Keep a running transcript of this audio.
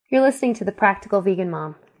You're listening to The Practical Vegan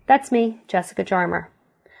Mom. That's me, Jessica Jarmer.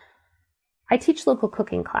 I teach local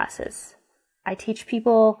cooking classes. I teach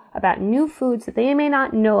people about new foods that they may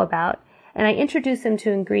not know about, and I introduce them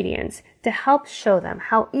to ingredients to help show them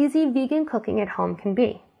how easy vegan cooking at home can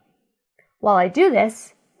be. While I do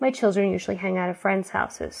this, my children usually hang out at friends'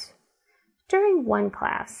 houses. During one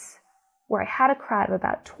class, where I had a crowd of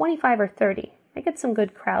about 25 or 30, I get some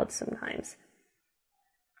good crowds sometimes,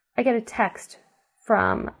 I get a text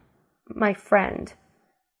from my friend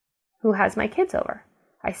who has my kids over.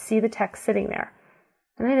 I see the text sitting there,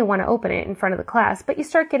 and I didn't want to open it in front of the class, but you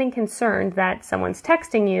start getting concerned that someone's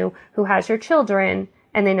texting you who has your children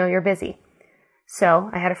and they know you're busy. So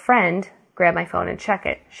I had a friend grab my phone and check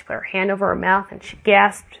it. She put her hand over her mouth and she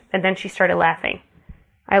gasped, and then she started laughing.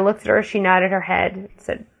 I looked at her, she nodded her head, and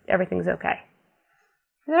said, "Everything's okay."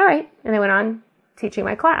 I said, "All right," and I went on teaching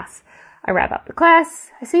my class. I wrap up the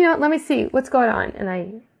class. I said, let me see what's going on. And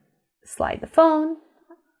I slide the phone,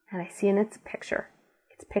 and I see in its picture.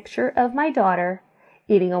 It's a picture of my daughter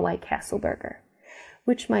eating a White Castle burger,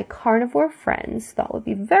 which my carnivore friends thought would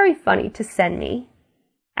be very funny to send me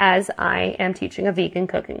as I am teaching a vegan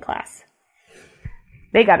cooking class.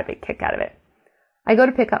 They got a big kick out of it. I go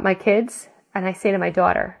to pick up my kids, and I say to my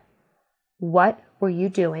daughter, "What were you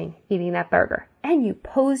doing eating that burger? And you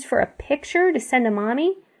posed for a picture to send to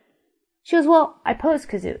mommy?" She goes, "Well, I posed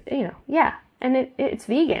because, yeah, and it's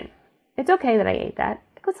vegan. It's okay that I ate that."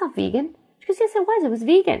 I go, "It's not vegan." She goes, "Yes, it was. It was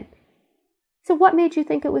vegan." So what made you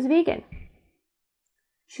think it was vegan?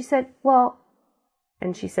 She said, "Well,"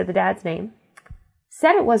 and she said the dad's name,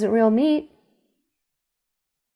 "said it wasn't real meat."